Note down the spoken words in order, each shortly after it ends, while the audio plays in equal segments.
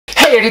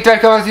Hej och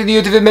välkomna till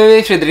YouTube med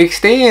mig,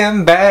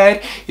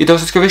 Fredrik.stenberg. Idag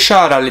så ska vi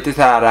köra lite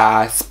så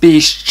här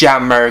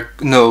speechjammer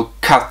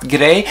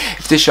grej.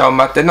 Eftersom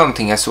att det är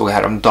någonting jag såg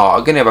här om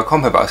dagen. Jag bara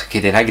kom och bara,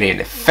 okej, den här grejen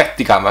är fett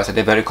gammal, så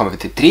det började komma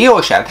för 3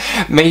 år sedan.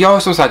 Men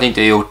jag som sagt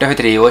inte gjort det för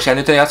 3 år sedan,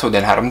 utan jag såg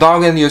den här om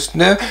dagen just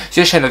nu. Så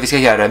jag känner att vi ska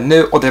göra det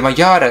nu. Och det man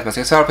gör är att man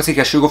ska svara på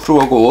cirka 20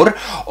 frågor.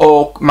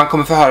 Och man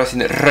kommer få höra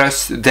sin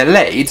röst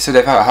delayed. Så det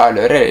är för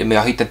hörlurar. Men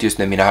jag har hittat just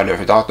nu mina hörlurar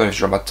för datorn,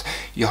 eftersom att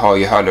jag har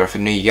ju hörlurar för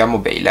nya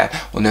mobiler.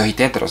 Och nu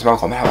hittar jag inte dem, så man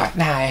kommer här och bara,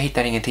 nej, jag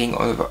hittar ingenting.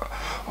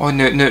 Och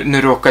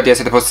nu råkade jag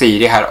sätta på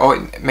Siri här. Oj,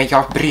 men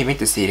jag bryr mig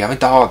inte, Siri, jag vill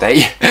inte ha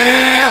dig.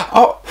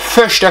 Och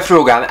första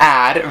frågan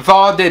är,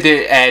 vad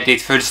är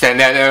ditt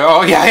fullständiga...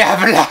 Åh,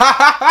 jävlar!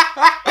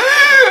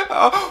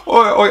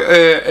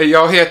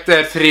 Jag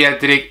heter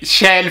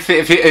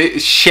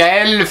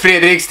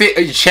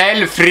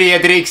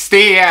Fredrik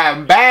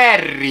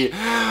Stenberg.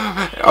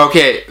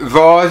 Okej,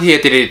 vad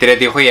heter ditt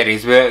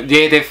redigeringsprogram? Det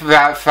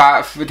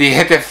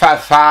heter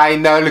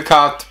Final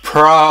Cut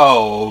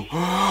Pro.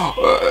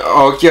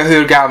 Och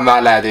hur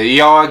gammal är du?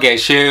 Jag är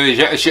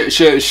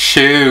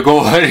 20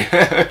 år.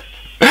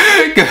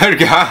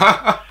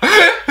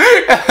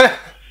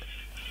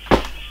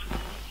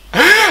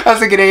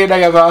 Alltså grejen är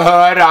jag bara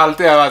hör allt.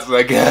 Jag var så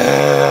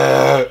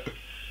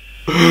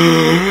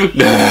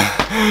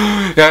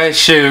jag är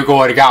 20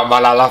 år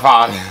gammal i alla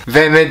fall.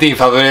 Vem är din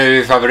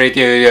favorit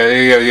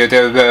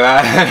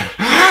YouTuber?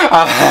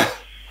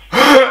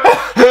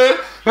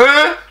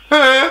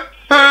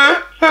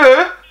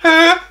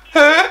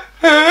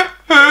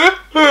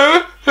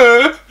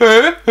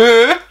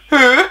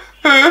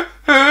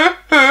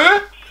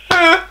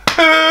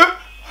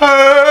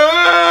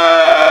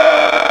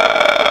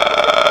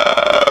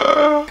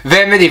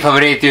 Vem är din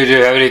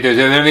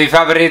favorit-youtuber? Min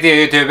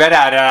favorit-youtuber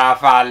är i alla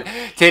fall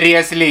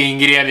Therese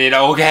Lindgren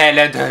och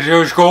Helen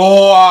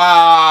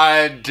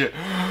Skåd.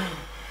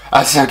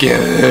 Alltså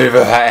gud,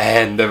 vad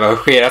händer? Vad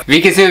sker?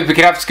 Vilken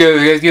superkraft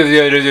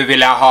skulle du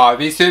vilja ha?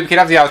 Min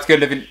superkraft jag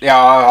skulle vilja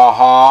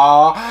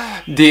ha,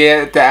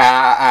 det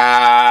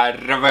är...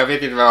 Jag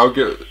vet inte vad...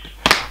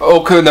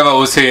 Och kunna vara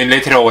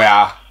osynlig, tror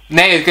jag.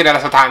 Nej, jag skulle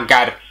läsa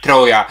tankar,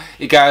 tror jag.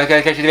 Jag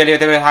kanske inte vill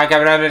veta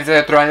tankar, men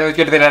jag tror jag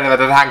skulle vilja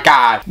veta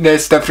tankar.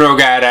 Nästa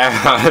fråga är,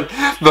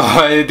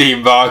 vad är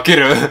din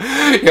bakgrund?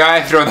 Jag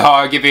är från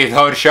Hageby,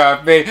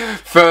 Norrköping,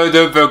 född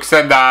och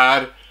uppvuxen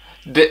där.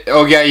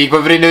 Och jag gick på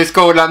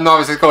Videon,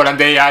 Naviskolan,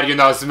 det är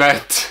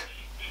gymnasiet.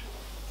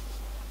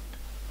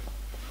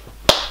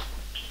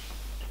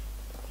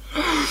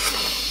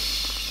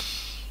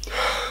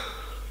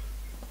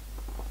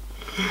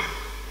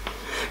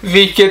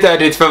 Vilket är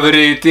ditt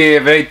favorit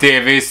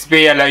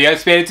tv-spel? Jag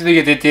spelar inte så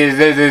mycket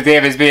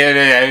tv-spel,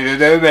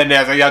 men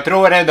alltså, jag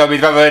tror ändå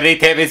mitt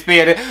favorit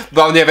tv-spel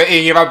var när jag var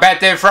yngre var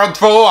Battlefront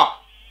 2.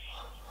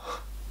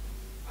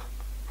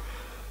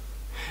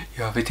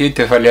 Jag vet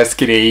inte ifall jag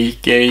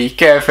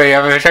skriker för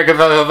jag försöker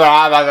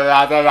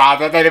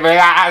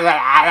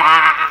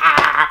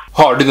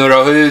Har du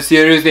några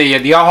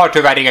husdjur? Jag har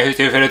tyvärr inga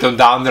husdjur förutom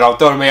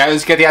Danrator, men jag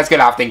önskar att jag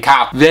skulle haft en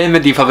katt. Vem är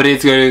din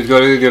favorit?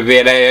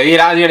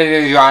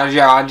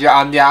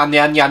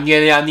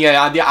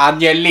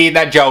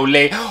 Angelina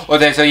Jolie. Och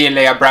sen så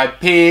gillar jag Brad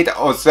Pitt.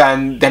 Och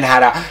sen den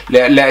här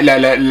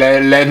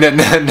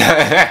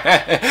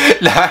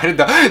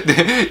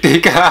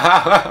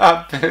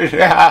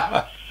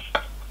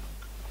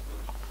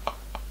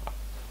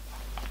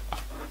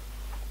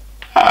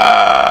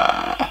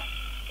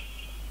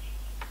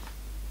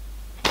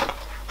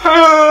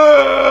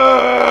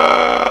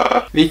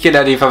Vilken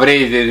är din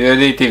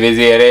favorit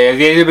tv-serie? Jag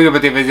ser inte mycket på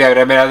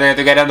tv-serier, men jag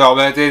tycker ändå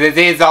om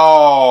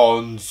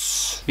Seasons.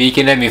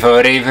 Vilken är min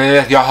favorit?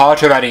 Jag har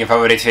tyvärr ingen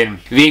favoritfilm.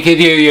 Vilket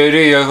gör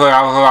du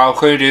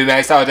avskyr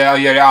mest? Och det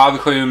gör jag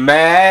avskyr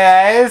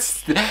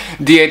mest?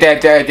 Jag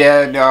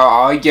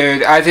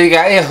tycker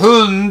jag är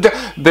hund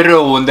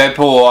beroende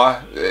på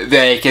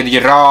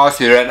vilken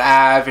ras, hur den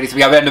är. För liksom,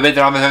 jag vet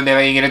inte om hunden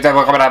var ingen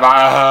utan kommer där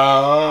bara...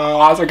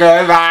 Alltså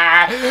gud,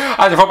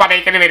 alltså får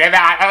paniken i min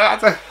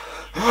alltså.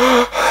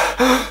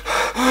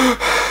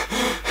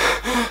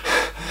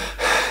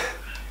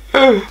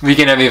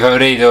 Vilken är min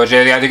favorit? Jag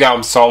tycker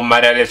om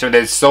sommaren eftersom det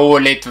är så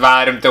lite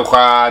varmt och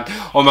skönt.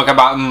 Och man kan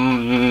bara...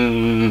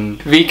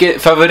 Vilken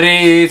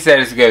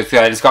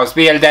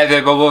favoritsällskapsspel?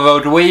 Därför på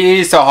vårt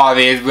Wii så har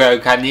vi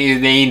ett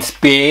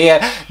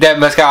kaninspel där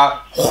man ska...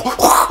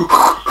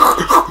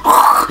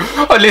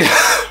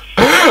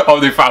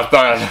 Om du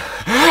fattar.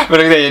 Men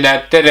grejen är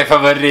att det är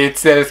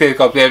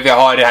favoritsällskapsspel vi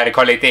har det här i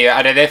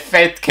kollektivet. Det är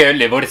fett kul,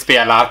 det borde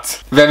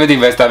spelat. Vem är din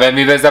bästa vän?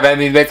 Min bästa vän,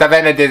 min bästa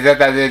vän är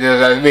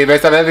min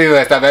bästa vän, min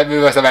bästa vän,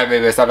 min bästa vän,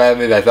 min bästa vän,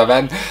 min bästa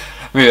vän,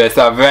 min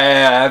bästa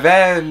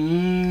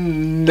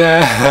vän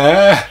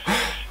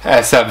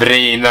är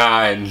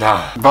Sabrina.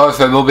 Vad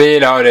för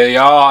mobil har du?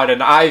 Jag har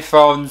en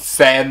iPhone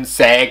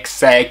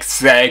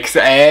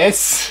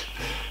 666S,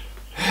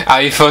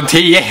 iPhone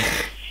 10.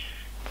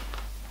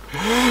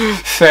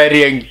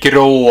 Färgen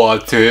grå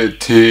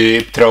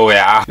typ tror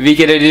jag.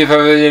 Vilken är din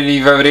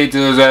favorit?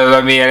 Den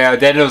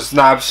är nog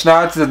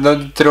snabbsnatt. Då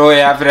tror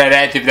jag för det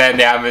är typ den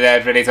jag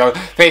använder för liksom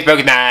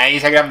Facebook, nej,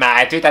 Instagram,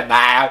 nej, Twitter,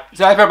 nej.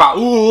 Så jag bara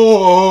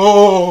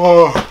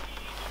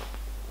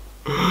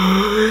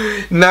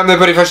nej, men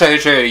på det första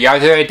husdjur, jag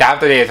har inte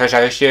haft det första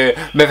husdjur,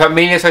 men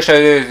familjens första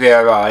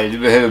husdjur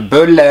var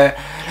bulle.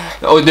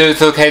 Och nu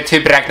så kan jag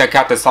typ räkna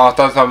katten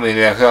Satan som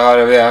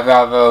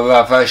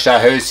första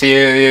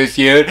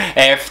husdjur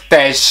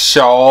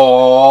eftersom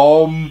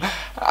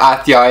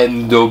att jag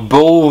ändå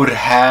bor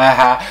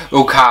här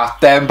och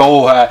katten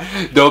bor här.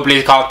 Då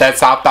blir katten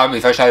Satan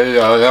min första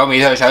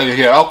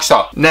husdjur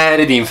också. När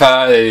är din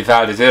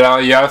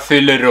födelsedag? Jag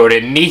fyller år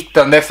den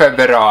 19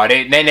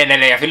 februari.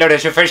 Nej, jag fyller den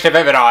 21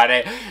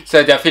 februari. Så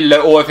att jag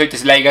fyller år för inte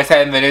så länge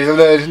sedan, men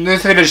nu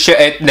fyller jag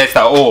 21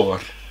 nästa år.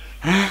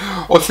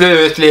 Och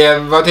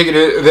slutligen, vad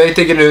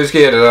tycker du ska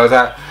göra det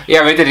här?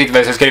 Jag vet inte riktigt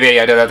vad jag ska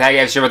göra det här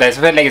eftersom det är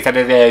så länge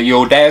sedan det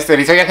gjordes. Så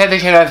jag kan inte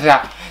känna så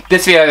här, det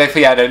svärade för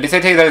hjärnan. Det så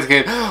tänkte jag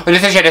skulle, och det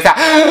så kände jag så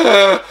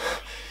här,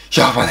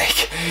 jag har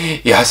panik.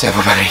 Jag ser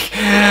på panik.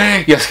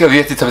 Jag ska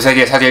vet inte om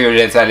jag sa att jag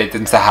gjorde en så här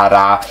liten så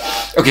här.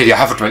 Okej, jag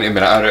har fortfarande i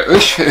mina öron.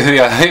 Usch,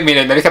 mina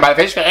öron liksom bara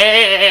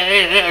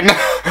försvinner.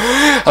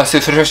 Alltså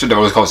för det första det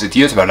var så konstigt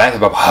ljud så bara lät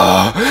jag bara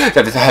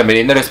det här med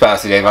din röst bara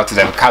så det var så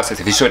kallt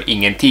jag förstår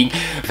ingenting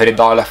för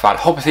idag i alla fall.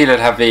 Hoppas ni gillar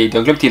den här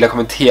videon. Glöm till att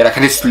kommentera.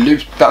 Kan det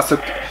sluta så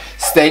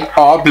stäng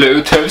av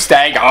Bluetooth,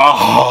 stäng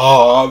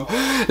av.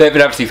 Det är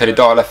precis för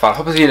idag i alla fall.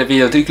 Hoppas ni gillar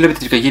videon. Glöm inte att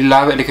trycka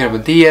gilla eller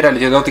kommentera eller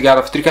göra någonting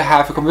annat. För trycka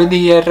här för att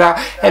kommentera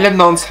eller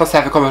någonstans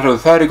här för att komma från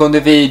föregående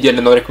video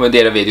eller någon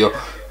rekommenderad video.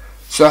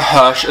 Så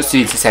hörs och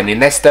syns vi sen i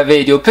nästa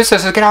video. Puss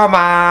och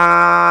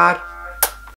kramar!